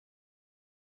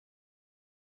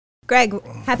Greg,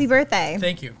 happy birthday.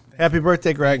 Thank you. Happy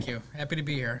birthday, Greg. Thank you. Happy to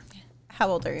be here. How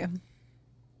old are you?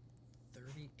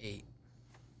 38.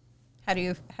 How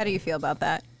do you feel about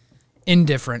that?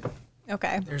 Indifferent.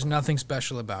 Okay. There's nothing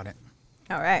special about it.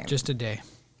 All right. Just a day.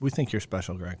 We think you're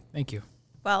special, Greg. Thank you.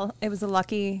 Well,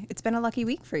 it's been a lucky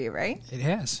week for you, right? It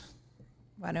has.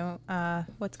 Why don't,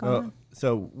 what's going on?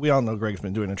 So we all know Greg's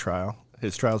been doing a trial.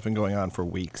 His trial's been going on for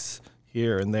weeks,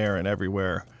 here and there and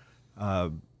everywhere.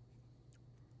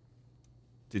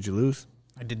 Did you lose?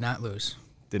 I did not lose.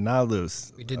 Did not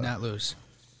lose. We did not lose.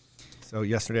 So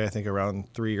yesterday, I think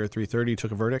around 3 or 3:30, you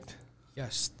took a verdict?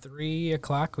 Yes, 3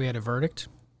 o'clock we had a verdict.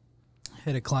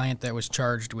 Had a client that was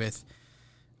charged with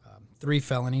 3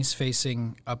 felonies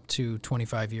facing up to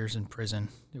 25 years in prison.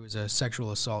 It was a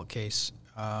sexual assault case.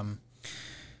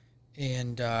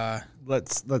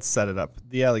 Let's set it up.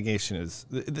 The allegation is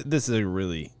this is a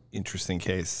really interesting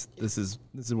case. This is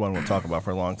one we'll talk about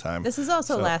for a long time. This has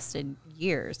also lasted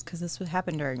years because this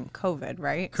happened during COVID,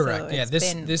 right? Correct. So yeah,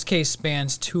 this case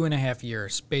spans 2.5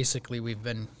 years. Basically, we've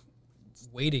been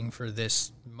waiting for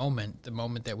this moment, the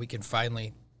moment that we can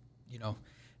finally,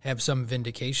 have some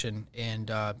vindication.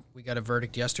 And we got a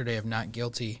verdict yesterday of not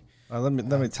guilty.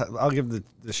 I'll give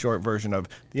the short version of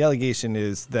the allegation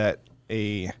is that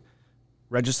a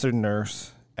registered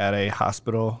nurse at a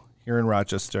hospital here in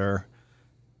Rochester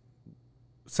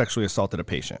sexually assaulted a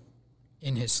patient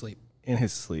In his sleep.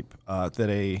 That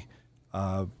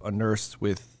a nurse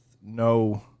with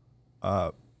no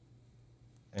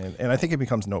and I think it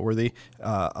becomes noteworthy,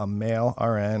 a male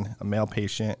RN, a male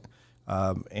patient,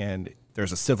 and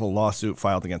there's a civil lawsuit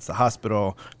filed against the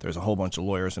hospital. There's a whole bunch of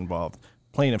lawyers involved,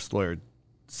 plaintiff's lawyer,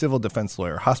 civil defense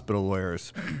lawyer, hospital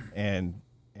lawyers, and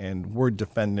we're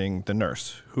defending the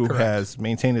nurse who Correct. has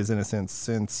maintained his innocence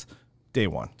since day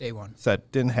one.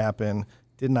 Said didn't happen,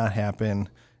 did not happen,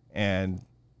 and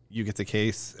you get the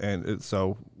case. And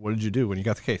so what did you do when you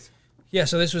got the case? Yeah,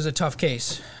 so this was a tough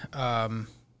case.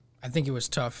 I think it was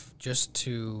tough just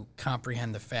to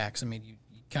comprehend the facts. I mean, you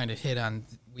kind of hit on,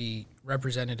 we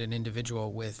represented an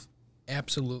individual with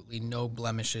absolutely no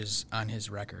blemishes on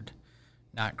his record.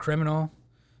 Not criminal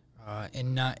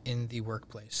and not in the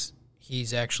workplace.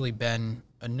 He's actually been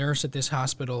a nurse at this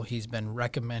hospital. He's been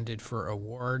recommended for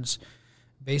awards.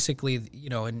 Basically,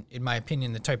 in my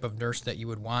opinion, the type of nurse that you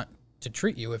would want to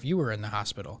treat you if you were in the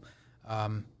hospital.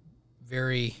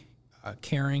 Very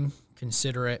caring,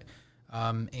 considerate,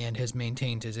 and has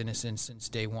maintained his innocence since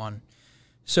day one.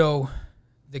 So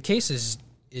the case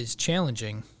is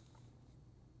challenging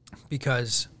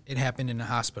because it happened in a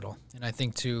hospital. And I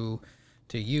think to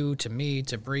you, to me,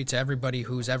 to Bree, to everybody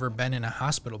who's ever been in a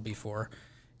hospital before,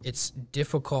 it's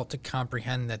difficult to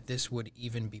comprehend that this would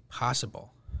even be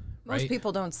possible. Most right?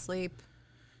 people don't sleep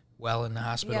well in the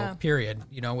hospital, Yeah. period,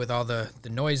 with all the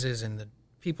noises and the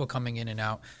people coming in and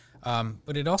out.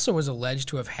 But it also was alleged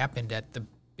to have happened at the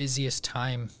busiest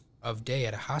time of day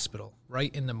at a hospital,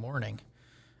 right in the morning.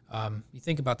 You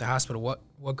think about the hospital,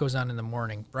 what goes on in the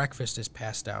morning? Breakfast is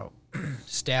passed out.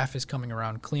 Staff is coming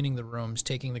around, cleaning the rooms,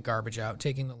 taking the garbage out,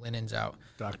 taking the linens out.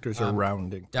 Doctors are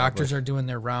rounding. Doctors are doing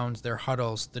their rounds, their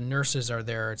huddles. The nurses are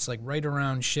there. It's like right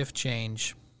around shift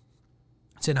change.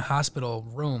 It's in a hospital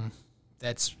room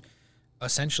that's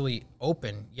essentially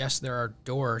open. Yes, there are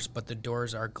doors, but the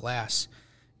doors are glass.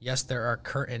 Yes, there are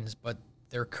curtains, but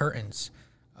they're curtains.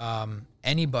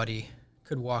 Anybody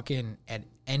could walk in at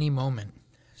any moment.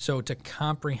 So to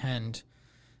comprehend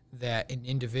that an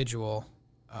individual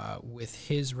with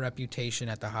his reputation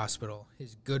at the hospital,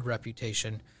 his good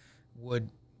reputation, would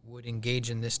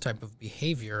engage in this type of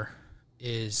behavior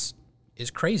is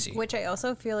crazy. Which I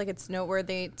also feel like it's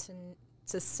noteworthy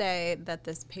to say that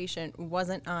this patient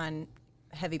wasn't on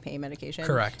heavy pain medication.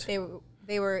 Correct.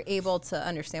 They were able to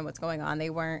understand what's going on. They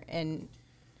weren't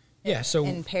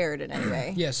impaired in any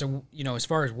way. Yeah, so as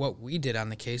far as what we did on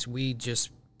the case, we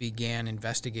just began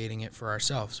investigating it for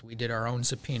ourselves. We did our own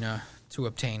subpoena to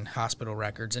obtain hospital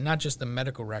records, and not just the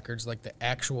medical records, like the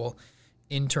actual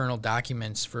internal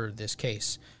documents for this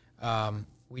case.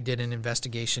 We did an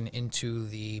investigation into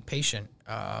the patient,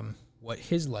 what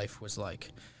his life was like.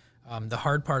 The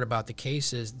hard part about the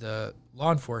case is the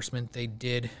law enforcement, they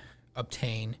did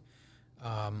obtain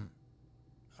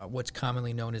what's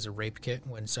commonly known as a rape kit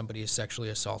when somebody is sexually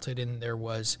assaulted, and there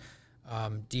was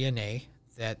DNA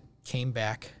that came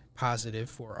back positive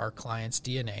for our client's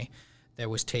DNA that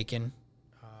was taken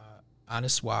on a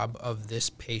swab of this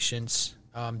patient's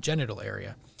genital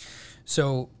area.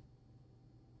 So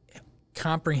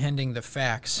comprehending the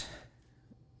facts,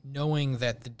 knowing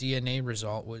that the DNA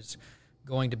result was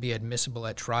going to be admissible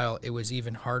at trial, it was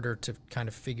even harder to kind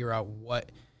of figure out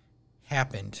what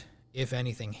happened, if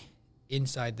anything,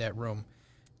 inside that room.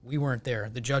 We weren't there.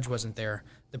 The judge wasn't there.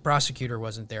 The prosecutor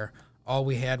wasn't there. All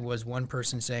we had was one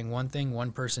person saying one thing,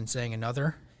 one person saying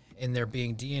another, and there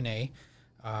being DNA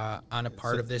on a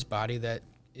part of this body that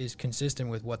is consistent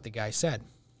with what the guy said.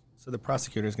 So the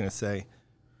prosecutor is going to say,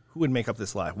 who would make up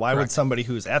this lie? Why would Correct. somebody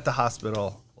who's at the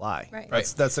hospital lie? Right.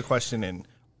 That's the question in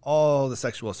all the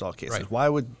sexual assault cases. Right.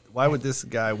 Why would this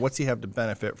guy, what's he have to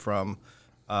benefit from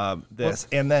this?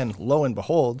 And then lo and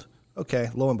behold,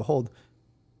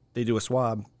 they do a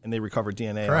swab and they recover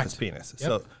DNA off his penis.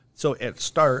 Yep. So at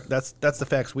start, that's the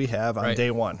facts we have on Right.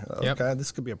 day one. Yep. Okay,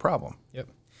 this could be a problem. Yep.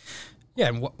 Yeah,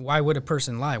 and why would a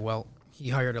person lie? Well, he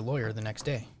hired a lawyer the next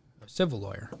day, a civil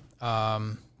lawyer,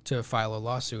 to file a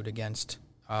lawsuit against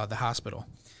the hospital.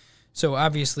 So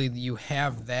obviously you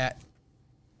have that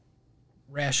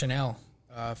rationale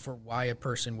for why a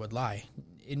person would lie.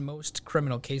 In most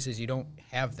criminal cases, you don't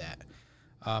have that.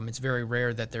 It's very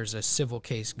rare that there's a civil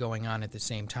case going on at the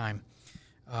same time.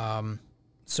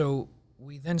 So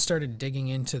we then started digging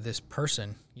into this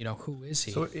person. Who is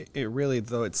he? So it really,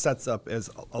 though, it sets up, as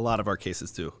a lot of our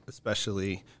cases do,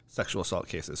 especially sexual assault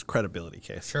cases, credibility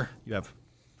case. Sure. You have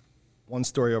one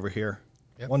story over here,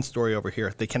 one story over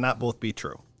here. They cannot both be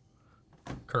true.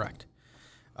 Correct.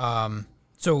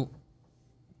 So,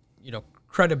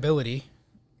 credibility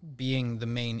being the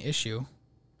main issue,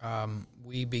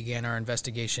 we began our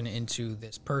investigation into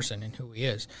this person and who he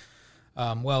is.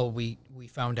 We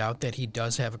found out that he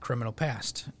does have a criminal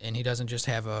past, and he doesn't just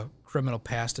have a criminal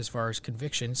past as far as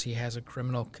convictions. He has a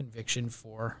criminal conviction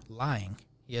for lying.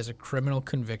 He has a criminal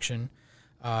conviction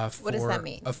What does that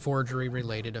mean? a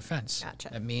forgery-related offense. Gotcha.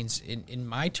 That means, in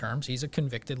my terms, he's a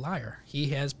convicted liar. He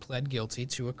has pled guilty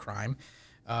to a crime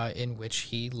in which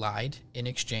he lied in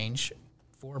exchange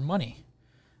for money.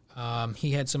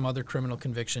 He had some other criminal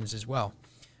convictions as well.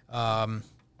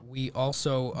 We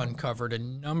also uncovered a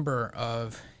number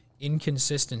of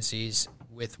inconsistencies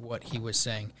with what he was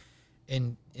saying,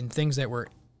 in things that were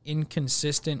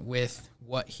inconsistent with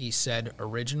what he said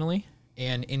originally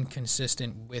and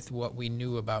inconsistent with what we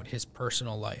knew about his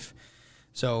personal life.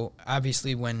 So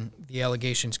obviously when the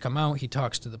allegations come out, he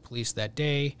talks to the police that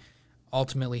day.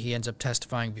 Ultimately, he ends up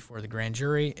testifying before the grand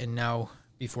jury and now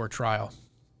before trial.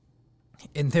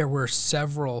 And there were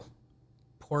several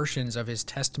portions of his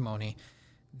testimony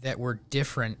that were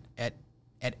different at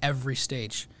every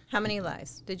stage. How many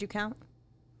lies? Did you count?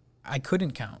 I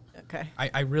couldn't count. Okay.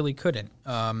 I really couldn't.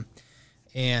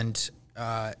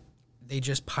 They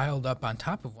just piled up on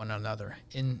top of one another.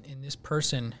 In this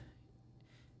person,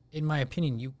 in my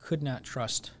opinion, you could not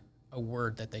trust a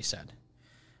word that they said.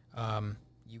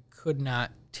 You could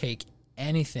not take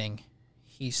anything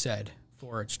he said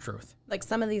for its truth. Like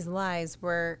some of these lies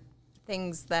were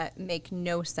things that make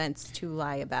no sense to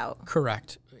lie about.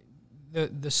 Correct.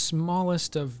 The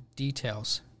smallest of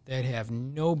details that have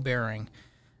no bearing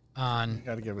on You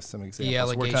got to give us some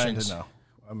examples. the We're trying allegations. to know.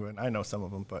 I mean, I know some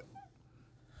of them, but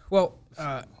Well,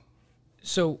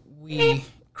 so we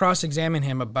cross-examine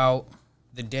him about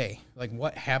the day, like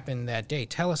what happened that day.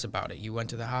 Tell us about it. You went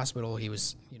to the hospital. He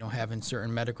was, having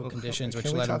certain medical conditions, which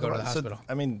Can we led him talk to go to the about- hospital.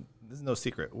 I mean, this is no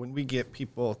secret. When we get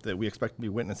people that we expect to be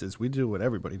witnesses, we do what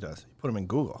everybody does. You put them in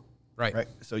Google. Right. Right.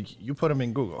 So you put them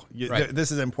in Google. Right.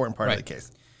 This is an important part of the Right.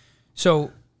 case.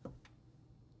 So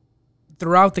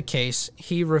throughout the case,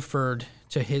 he referred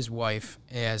to his wife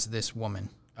as this woman.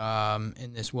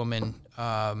 And this woman,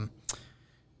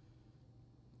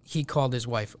 he called his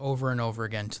wife over and over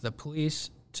again to the police,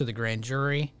 to the grand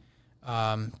jury,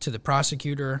 to the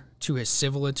prosecutor, to his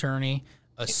civil attorney.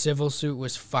 A civil suit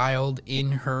was filed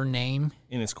in her name,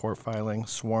 In his court filing,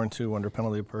 sworn to under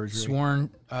penalty of perjury.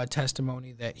 sworn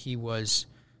testimony that he was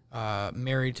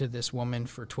married to this woman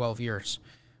for 12 years.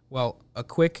 Well, a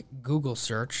quick Google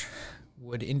search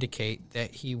would indicate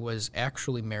that he was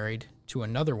actually married to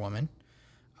another woman.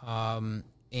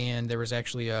 And there was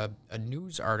actually a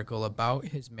news article about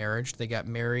his marriage. They got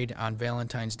married on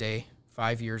Valentine's Day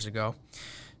 5 years ago,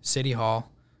 City Hall.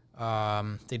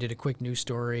 They did a quick news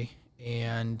story,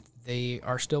 and they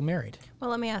are still married.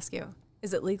 Well, let me ask you,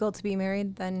 is it legal to be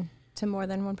married then to more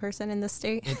than one person in this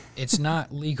state? It's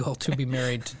not legal to be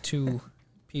married to two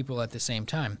people at the same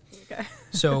time. Okay.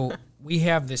 So we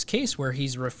have this case where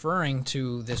he's referring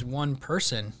to this one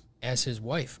person as his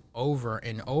wife over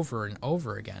and over and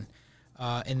over again.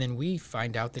 And then we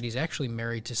find out that he's actually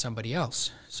married to somebody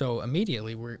else. So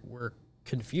immediately we're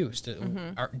confused.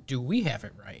 Do we have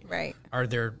it right? Right. Are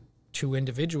there two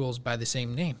individuals by the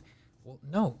same name? Well,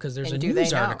 no, because there's And a do they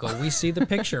news know? article. We see the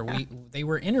picture. They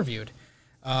were interviewed.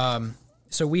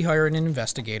 So we hired an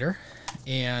investigator,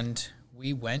 and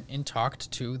we went and talked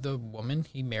to the woman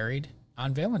he married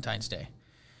on Valentine's Day.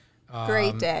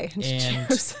 Great day. And,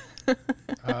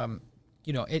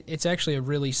 it's actually a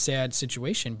really sad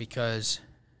situation because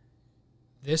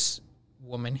this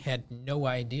woman had no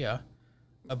idea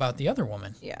about the other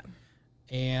woman. Yeah.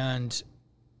 And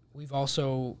we've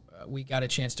also, we got a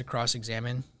chance to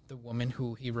cross-examine the woman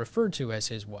who he referred to as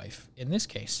his wife in this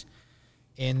case.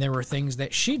 And there were things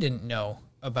that she didn't know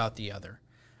about the other.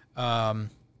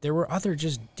 There were other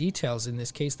just details in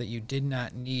this case that you did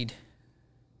not need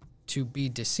to be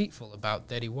deceitful about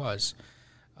that he was.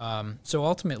 So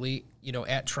ultimately,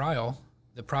 at trial,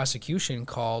 the prosecution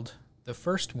called the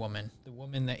first woman, the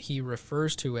woman that he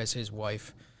refers to as his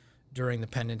wife during the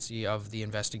pendency of the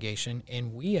investigation,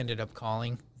 and we ended up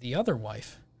calling the other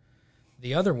wife,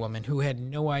 the other woman who had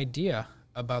no idea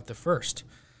about the first.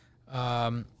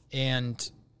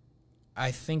 And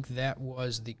I think that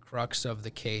was the crux of the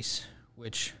case,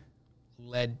 which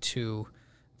led to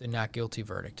the not guilty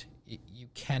verdict. You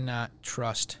cannot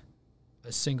trust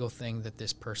a single thing that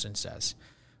this person says.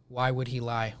 Why would he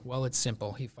lie? Well, it's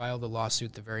simple. He filed a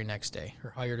lawsuit the very next day, or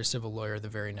hired a civil lawyer the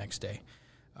very next day.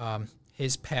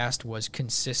 His past was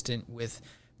consistent with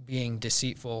being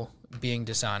deceitful, being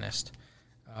dishonest.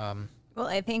 Well,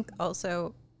 I think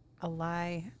also a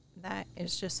lie that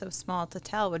is just so small to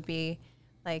tell would be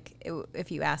like if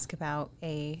you ask about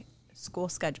a school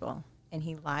schedule and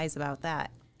he lies about that,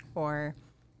 or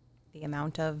the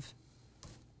amount of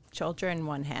children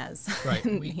one has. Right.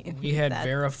 We had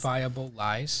verifiable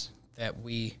lies that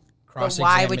we But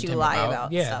cross-examined why would you him lie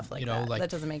about Yeah, stuff like that? Like That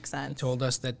doesn't make he sense. told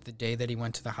us that the day that he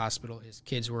went to the hospital, his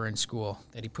kids were in school,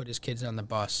 that he put his kids on the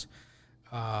bus.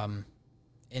 And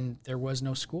there was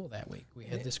no school that week. We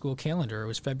had the school calendar. It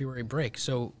was February break.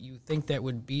 So you think that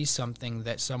would be something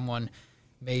that someone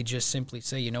may just simply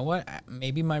say, you know what,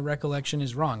 maybe my recollection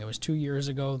is wrong. It was 2 years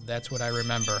ago. That's what I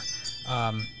remember.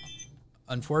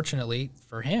 Unfortunately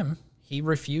for him, he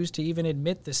refused to even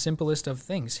admit the simplest of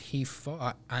things. He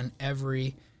fought on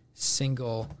every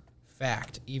single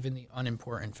fact, even the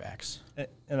unimportant facts.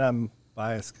 And I'm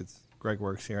biased because Greg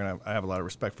works here, and I have a lot of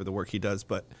respect for the work he does,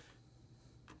 but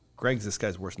Greg's this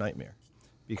guy's worst nightmare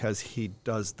because he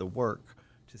does the work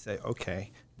to say,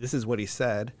 okay, this is what he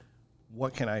said.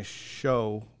 What can I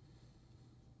show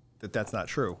that that's not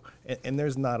true? And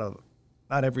there's not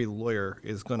every lawyer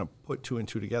is going to put two and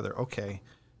two together. Okay,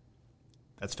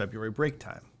 that's February break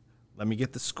time. Let me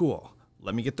get the school.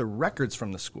 Let me get the records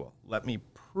from the school. Let me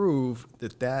prove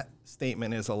that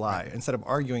statement is a lie. Right. Instead of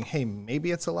arguing, hey,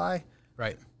 maybe it's a lie.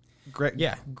 Right.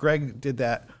 Greg did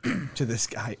that to this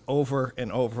guy over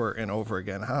and over and over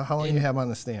again. How long do you have on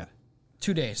the stand?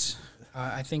 2 days.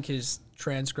 I think his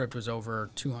transcript was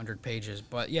over 200 pages.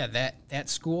 But yeah, that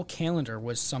school calendar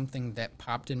was something that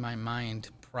popped in my mind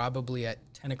probably at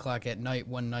 10 o'clock at night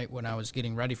one night when I was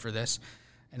getting ready for this.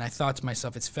 And I thought to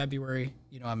myself, it's February.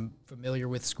 I'm familiar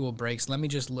with school breaks. Let me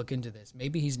just look into this.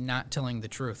 Maybe he's not telling the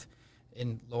truth.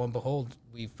 And lo and behold,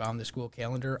 we found the school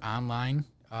calendar online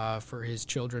for his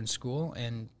children's school,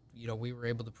 and we were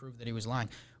able to prove that he was lying.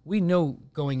 We know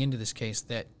going into this case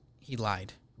that he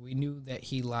lied. We knew that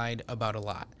he lied about a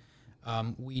lot.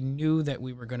 We knew that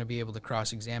we were going to be able to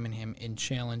cross-examine him and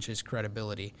challenge his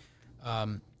credibility.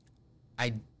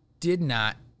 I did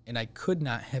not, and I could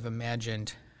not have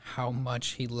imagined how much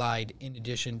he lied in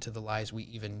addition to the lies we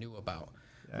even knew about.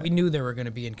 Yeah. We knew there were going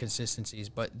to be inconsistencies,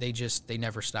 but they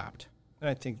never stopped. And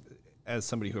I think as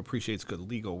somebody who appreciates good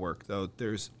legal work, though,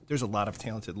 there's a lot of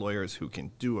talented lawyers who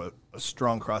can do a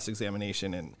strong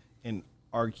cross-examination and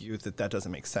argue that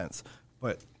doesn't make sense.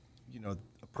 But, a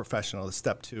professional, the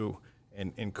step two,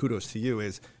 and kudos to you,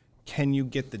 is can you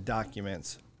get the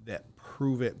documents that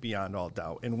prove it beyond all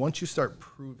doubt? And once you start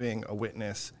proving a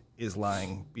witness is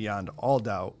lying beyond all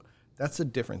doubt, that's a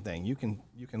different thing. You can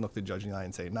look the judge in the eye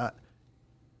and say, not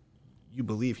you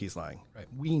believe he's lying. Right.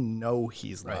 We know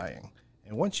he's right. lying.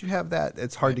 And once you have that,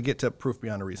 it's hard to get to proof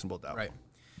beyond a reasonable doubt. Right.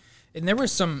 And there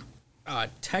was some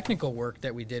technical work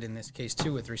that we did in this case,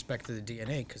 too, with respect to the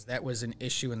DNA, because that was an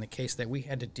issue in the case that we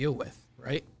had to deal with,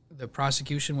 right? The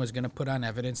prosecution was going to put on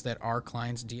evidence that our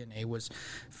client's DNA was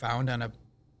found on a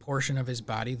portion of his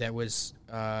body that was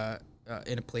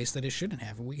in a place that it shouldn't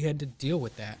have. We had to deal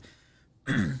with that.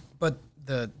 But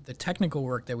the technical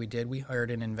work that we did, we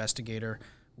hired an investigator.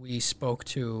 We spoke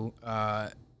to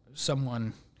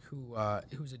someone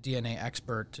who's a DNA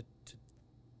expert to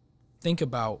think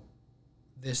about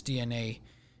this DNA,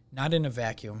 not in a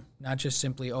vacuum, not just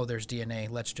simply, oh, there's DNA,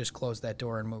 let's just close that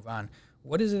door and move on.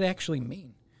 What does it actually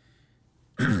mean?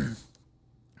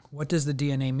 What does the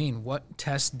DNA mean? What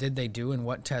tests did they do and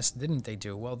what tests didn't they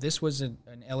do? Well, this was an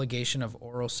allegation of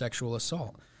oral sexual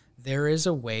assault. There is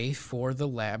a way for the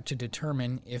lab to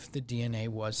determine if the DNA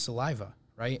was saliva,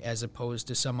 right, as opposed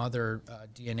to some other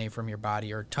DNA from your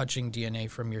body or touching DNA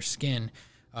from your skin,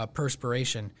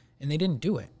 perspiration, and they didn't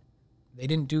do it. They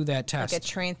didn't do that test. Like a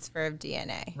transfer of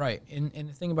DNA. Right. And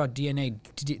the thing about DNA,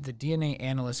 the DNA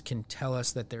analyst can tell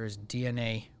us that there is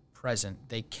DNA present.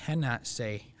 They cannot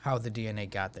say how the DNA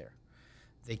got there.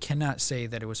 They cannot say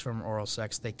that it was from oral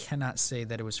sex. They cannot say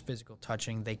that it was physical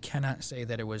touching. They cannot say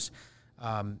that it was,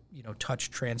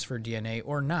 touch transfer DNA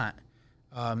or not.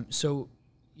 So,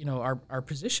 our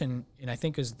position, and I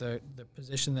think is the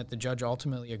position that the judge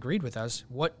ultimately agreed with us,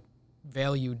 what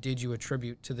value did you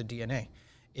attribute to the DNA?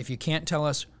 If you can't tell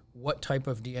us what type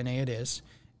of DNA it is,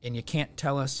 and you can't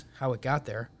tell us how it got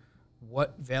there,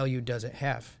 what value does it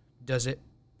have? Does it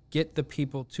get the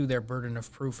people to their burden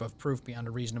of proof beyond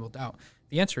a reasonable doubt?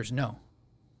 The answer is no.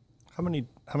 How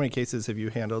many cases have you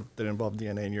handled that involve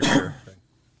DNA in your career?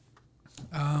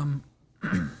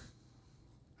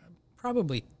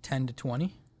 Probably 10 to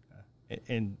 20.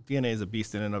 And DNA is a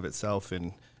beast in and of itself,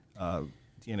 and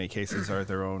DNA cases are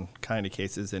their own kind of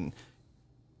cases, and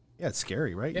yeah, it's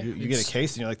scary, right? Yeah, you get a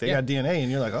case, and you're like, they got DNA,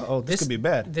 and you're like, oh, this could be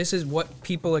bad. This is what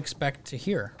people expect to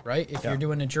hear, right? If you're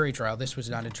doing a jury trial, this was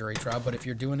not a jury trial, but if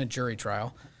you're doing a jury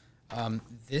trial,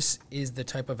 this is the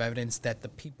type of evidence that the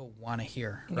people want to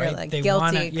hear, right? You're like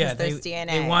guilty because there's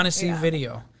DNA. They want to see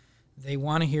video. They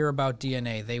want to hear about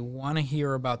DNA. They want to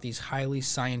hear about these highly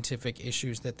scientific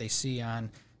issues that they see on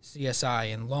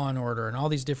CSI and Law and Order and all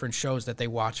these different shows that they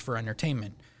watch for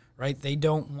entertainment, right? They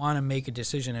don't want to make a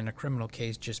decision in a criminal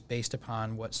case just based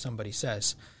upon what somebody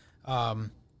says. And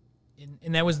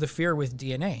that was the fear with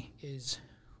DNA, is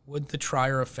would the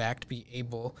trier of fact be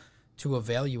able to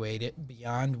evaluate it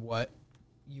beyond what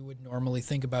you would normally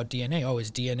think about DNA? Oh, his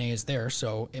DNA is there,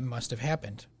 so it must have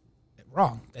happened.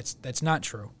 Wrong. That's not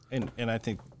true. And I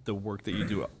think the work that you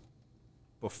do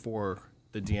before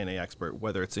the DNA expert,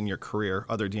 whether it's in your career,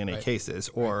 other DNA cases,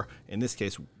 or in this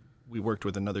case, we worked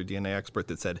with another DNA expert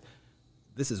that said,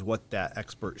 this is what that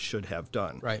expert should have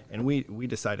done. Right. And we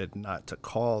decided not to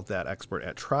call that expert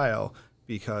at trial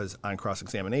because on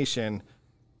cross-examination,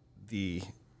 the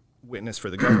witness for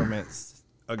the government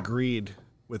agreed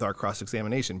with our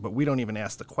cross-examination, but we don't even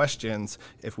ask the questions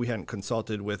if we hadn't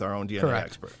consulted with our own DNA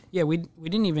expert. Yeah, we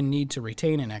didn't even need to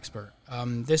retain an expert.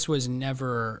 This was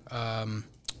never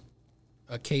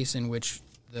a case in which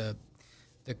the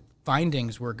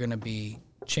findings were going to be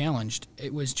challenged.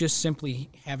 It was just simply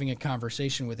having a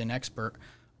conversation with an expert,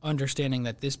 understanding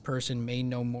that this person may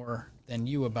know more than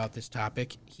you about this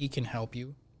topic. He can help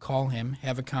you. Call him,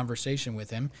 have a conversation with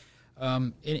him.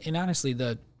 And honestly,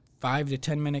 the 5 to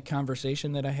 10 minute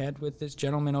conversation that I had with this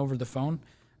gentleman over the phone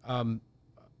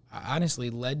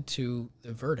honestly led to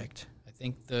the verdict. I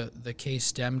think the case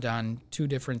stemmed on two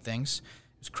different things.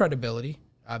 It was credibility,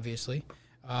 obviously,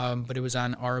 but it was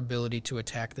on our ability to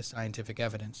attack the scientific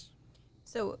evidence.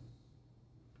 So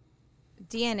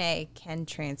DNA can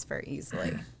transfer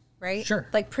easily, right? Sure.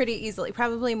 Like pretty easily,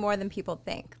 probably more than people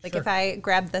think. Like if I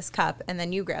grab this cup and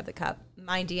then you grab the cup,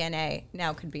 my DNA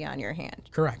now could be on your hand.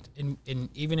 Correct. And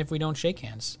even if we don't shake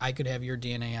hands, I could have your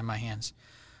DNA on my hands.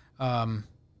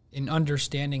 In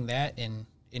understanding that and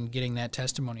in getting that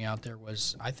testimony out there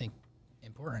was, I think,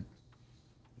 important.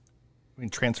 I mean,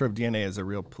 transfer of DNA is a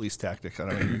real police tactic. I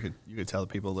don't know, you could tell the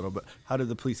people a little bit. How did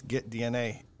the police get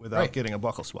DNA without getting a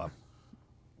buccal swab?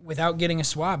 Without getting a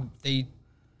swab, they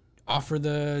offer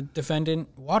the defendant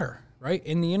water, right?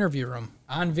 In the interview room,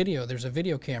 on video, there's a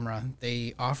video camera.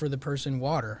 They offer the person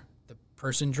water. The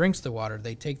person drinks the water.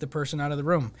 They take the person out of the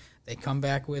room. They come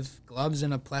back with gloves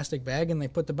and a plastic bag, and they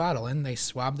put the bottle in. They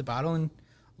swab the bottle, and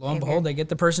lo and behold, they get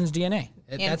the person's DNA.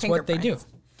 That's what they do.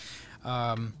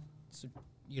 So,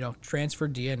 transfer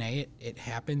DNA, it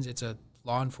happens. It's a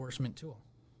law enforcement tool.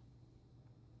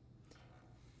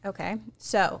 Okay.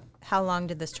 So how long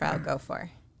did this trial go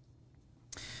for?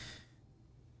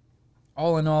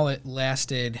 All in all, it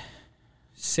lasted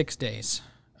 6 days,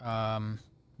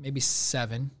 maybe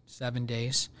seven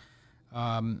days.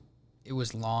 It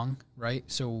was long, right?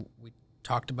 So we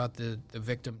talked about the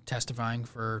victim testifying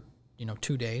for,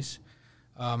 2 days,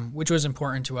 which was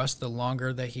important to us. The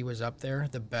longer that he was up there,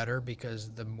 the better, because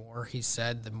the more he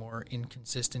said, the more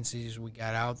inconsistencies we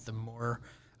got out, the more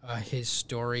his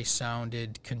story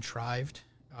sounded contrived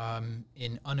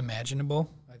and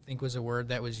unimaginable, I think was a word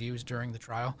that was used during the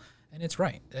trial. And it's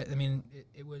right. I mean,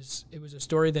 it was a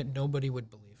story that nobody would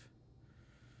believe.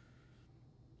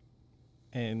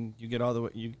 And you get all the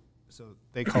way. So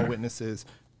they call witnesses.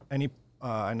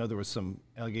 I know there was some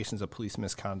allegations of police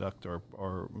misconduct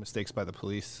or mistakes by the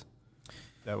police.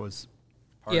 That was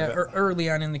part of it. Early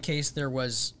on in the case, there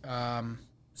was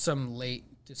some late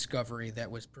discovery that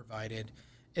was provided,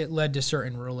 it led to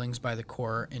certain rulings by the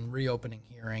court in reopening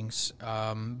hearings,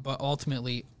 but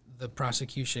ultimately the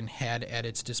prosecution had at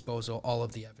its disposal all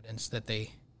of the evidence that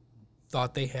they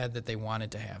thought they had, that they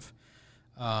wanted to have.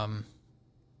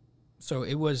 So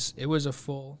it was a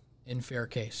full and fair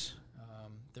case.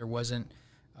 There wasn't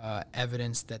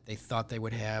evidence that they thought they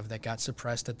would have that got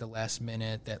suppressed at the last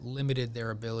minute that limited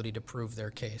their ability to prove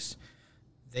their case.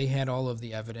 They had all of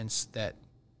the evidence that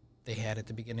they had at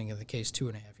the beginning of the case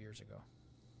 2.5 years ago.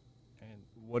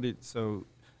 And so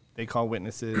they call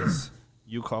witnesses,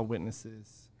 you call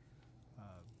witnesses,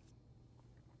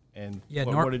 and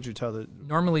what did you tell the...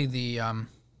 Normally the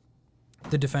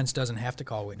defense doesn't have to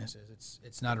call witnesses.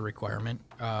 It's not a requirement.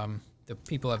 The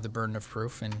people have the burden of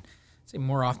proof, and say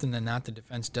more often than not, the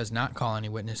defense does not call any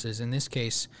witnesses. In this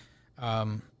case,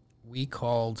 we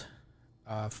called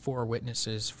 4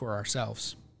 witnesses for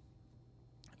ourselves.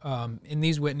 In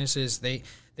these witnesses, they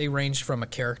ranged from a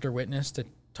character witness to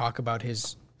talk about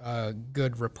his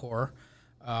good rapport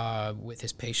with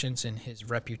his patients and his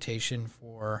reputation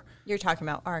for... You're talking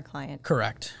about our client.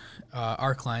 Correct.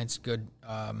 Our client's good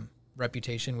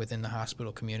reputation within the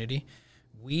hospital community.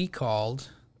 We called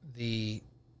the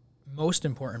most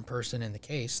important person in the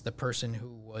case, the person who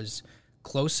was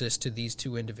closest to these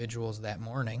 2 individuals that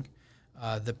morning,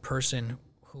 the person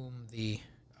whom the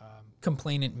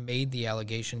complainant made the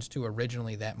allegations to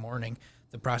originally that morning.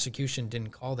 The prosecution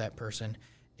didn't call that person,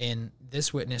 and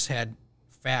this witness had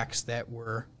facts that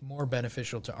were more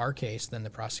beneficial to our case than the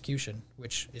prosecution,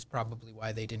 which is probably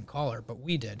why they didn't call her, but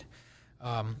we did.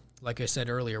 Like I said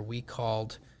earlier, we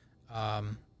called...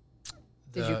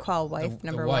 Did you call wife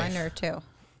number wife. 1 or 2?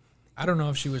 I don't know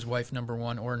if she was wife number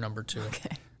 1 or number 2,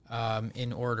 okay.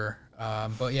 In order.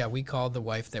 But yeah, we called the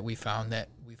wife that we found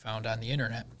on the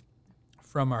internet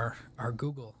from our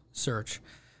Google search.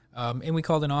 And we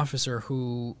called an officer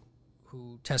who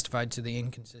testified to the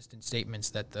inconsistent statements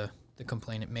that the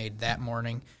complainant made that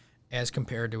morning as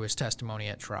compared to his testimony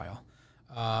at trial.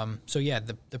 So yeah,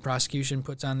 the prosecution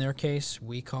puts on their case,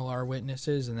 we call our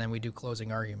witnesses, and then we do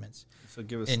closing arguments. So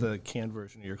give us the canned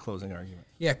version of your closing argument.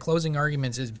 Yeah, closing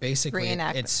arguments is basically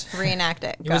reenact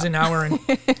it. It was an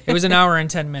hour and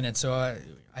 10 minutes, so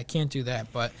I can't do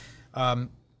that. But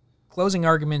closing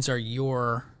arguments are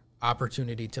your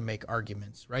opportunity to make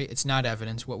arguments, right? It's not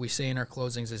evidence. What we say in our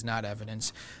closings is not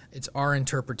evidence. It's our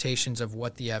interpretations of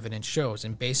what the evidence shows.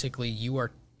 And basically, you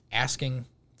are asking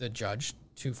the judge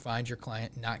to find your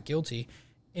client not guilty,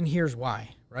 and here's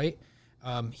why, right?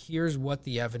 Here's what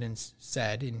the evidence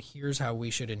said, and here's how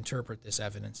we should interpret this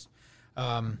evidence.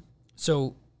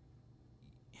 So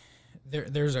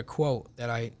there's a quote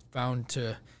that I found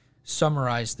to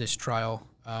summarize this trial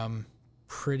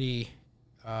pretty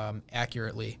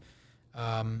accurately,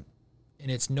 and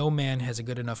it's no man has a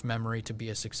good enough memory to be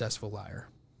a successful liar.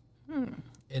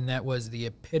 And that was the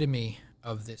epitome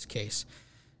of this case.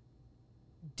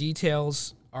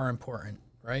 Details are important,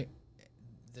 right?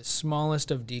 The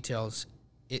smallest of details,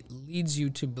 it leads you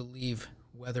to believe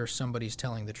whether somebody's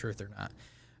telling the truth or not.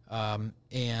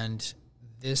 And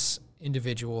this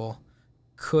individual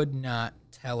could not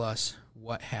tell us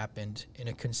what happened in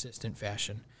a consistent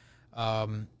fashion.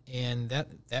 And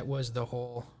that was the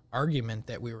whole argument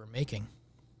that we were making.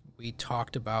 We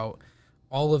talked about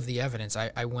all of the evidence.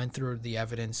 I went through the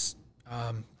evidence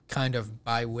kind of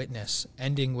by witness,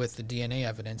 ending with the DNA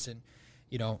evidence and,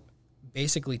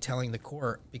 basically telling the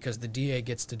court, because the DA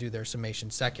gets to do their summation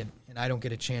second, and I don't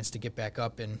get a chance to get back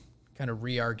up and kind of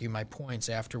re-argue my points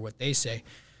after what they say.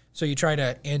 So you try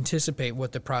to anticipate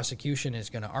what the prosecution is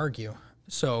going to argue.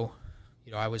 So,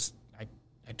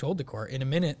 I told the court, in a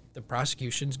minute, the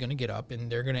prosecution's going to get up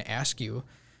and they're going to ask you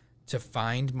to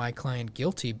find my client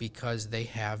guilty because they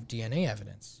have DNA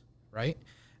evidence, right?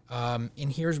 And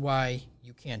here's why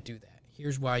you can't do that.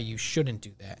 Here's why you shouldn't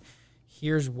do that.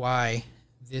 Here's why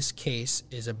this case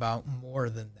is about more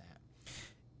than that.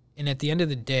 And at the end of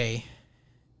the day,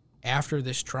 after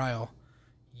this trial,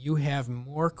 you have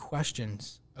more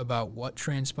questions about what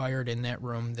transpired in that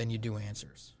room than you do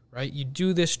answers, right? You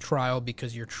do this trial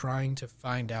because you're trying to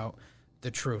find out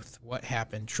the truth, what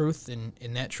happened. Truth,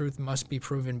 and that truth must be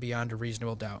proven beyond a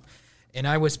reasonable doubt. And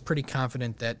I was pretty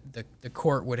confident that the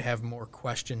court would have more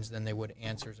questions than they would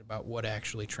answers about what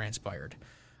actually transpired.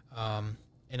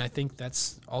 And I think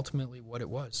that's ultimately what it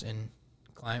was. And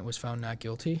the client was found not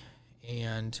guilty,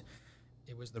 and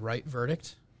it was the right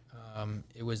verdict.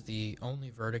 It was the only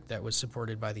verdict that was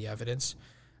supported by the evidence.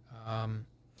 And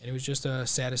it was just a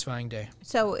satisfying day.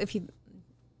 So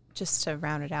just to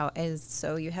round it out,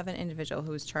 so you have an individual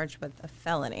who was charged with a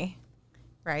felony,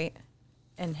 right,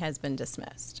 and has been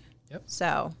dismissed. Yep.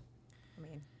 So,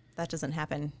 that doesn't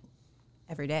happen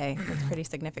every day. It's pretty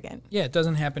significant. Yeah, it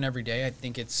doesn't happen every day. I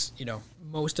think it's,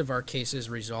 most of our cases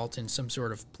result in some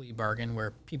sort of plea bargain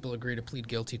where people agree to plead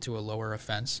guilty to a lower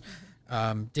offense.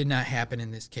 Did not happen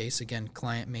in this case. Again,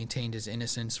 client maintained his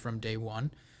innocence from day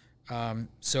one.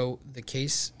 So the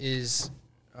case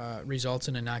results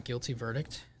in a not guilty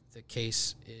verdict. The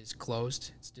case is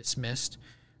closed. It's dismissed.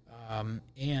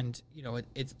 And,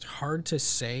 it's hard to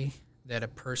say that a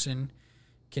person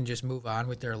can just move on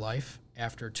with their life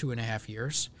after 2.5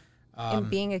 years. And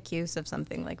being accused of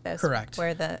something like this. Correct.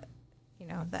 Where the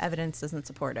evidence doesn't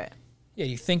support it. Yeah,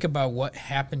 you think about what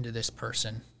happened to this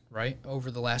person, right,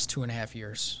 over the last 2.5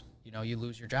 years. You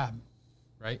lose your job,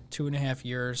 right? 2.5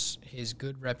 years, his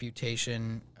good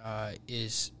reputation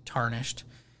is tarnished.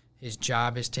 His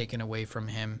job is taken away from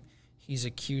him. He's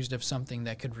accused of something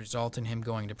that could result in him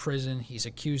going to prison. He's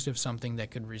accused of something that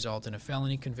could result in a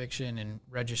felony conviction and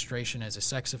registration as a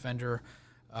sex offender.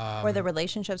 Or the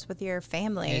relationships with your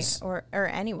family or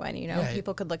anyone, Yeah,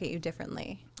 people could look at you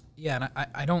differently. Yeah, and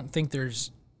I don't think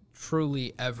there's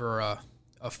truly ever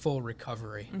a full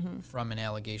recovery from an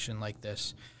allegation like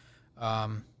this.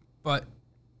 But,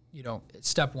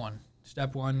 step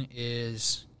one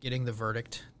is getting the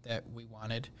verdict that we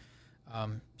wanted.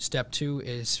 Step two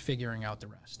is figuring out the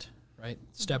rest, right?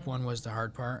 Step one was the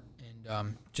hard part,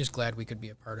 and just glad we could be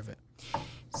a part of it.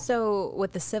 So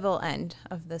with the civil end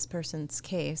of this person's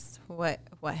case, what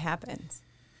happens?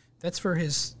 That's for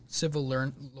his civil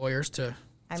lawyers to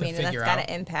that's figure got out.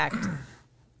 to impact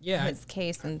Yeah, his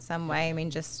case in some way.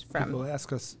 Just from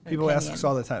People ask us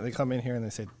all the time. They come in here and they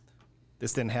say,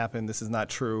 this didn't happen. This is not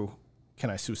true. Can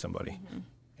I sue somebody?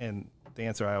 And the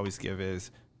answer I always give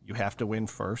is you have to win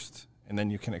first, and then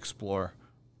you can explore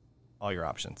all your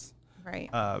options. Right.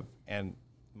 And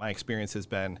my experience has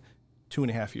been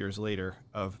 2.5 years later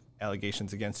of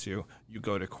allegations against you, you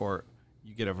go to court,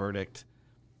 you get a verdict,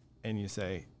 and you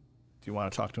say, do you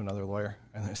want to talk to another lawyer?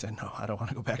 And they say, no, I don't want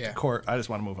to go back to court. I just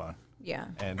want to move on. Yeah.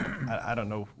 And I don't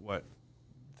know what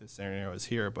the scenario is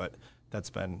here, but that's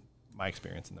been my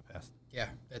experience in the past. Yeah,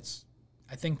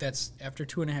 I think that's after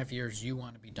 2.5 years, you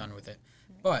want to be done with it.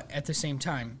 But at the same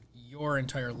time, your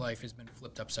entire life has been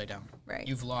flipped upside down. Right.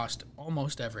 You've lost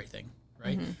almost everything,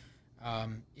 right?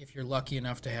 If you're lucky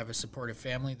enough to have a supportive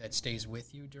family that stays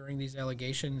with you during these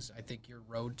allegations, I think your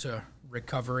road to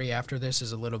recovery after this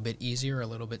is a little bit easier, a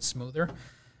little bit smoother.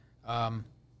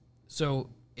 So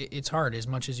it's hard. As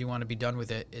much as you want to be done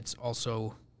with it, it's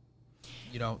also,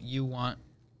 you want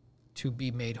to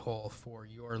be made whole for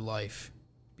your life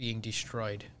being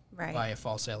destroyed by a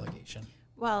false allegation.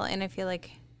 Well, and I feel like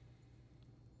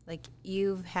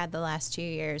you've had the last 2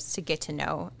 years to get to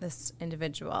know this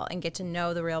individual and get to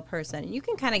know the real person. You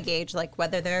can kind of gauge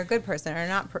whether they're a good person or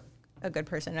not a good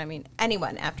person. I mean,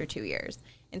 anyone after 2 years.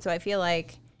 And so I feel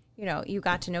like, you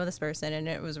got to know this person and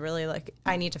it was really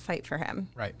I need to fight for him.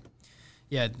 Right.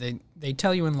 Yeah, they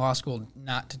tell you in law school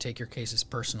not to take your cases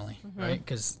personally, right?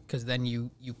 Because then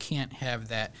you can't have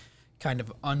that kind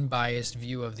of unbiased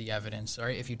view of the evidence,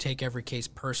 right? If you take every case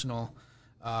personal,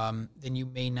 then you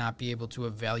may not be able to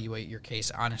evaluate your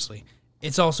case honestly.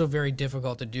 It's also very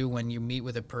difficult to do when you meet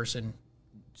with a person,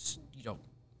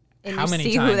 And how you many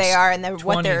see times, who they are and 20,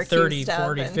 what they're 30, accused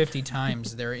 40, of. 50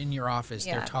 times they're in your office,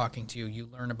 they're talking to you, you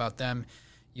learn about them,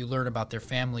 you learn about their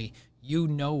family, you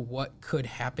know what could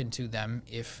happen to them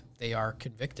if they are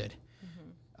convicted.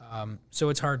 So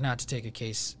it's hard not to take a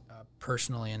case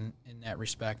personally in that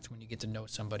respect when you get to know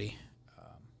somebody.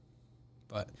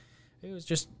 But it was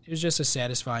just a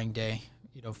satisfying day,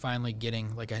 finally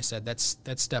getting, like I said, that's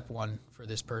step one for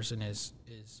this person is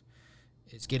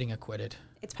getting acquitted.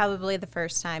 It's probably the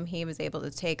first time he was able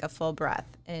to take a full breath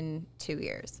in 2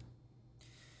 years.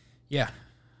 Yeah,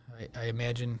 I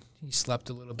imagine he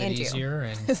slept a little bit easier,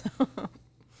 and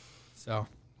so.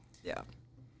 Yeah.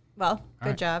 Well,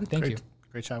 good job. Thank you.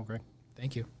 Great job, Greg.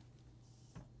 Thank you.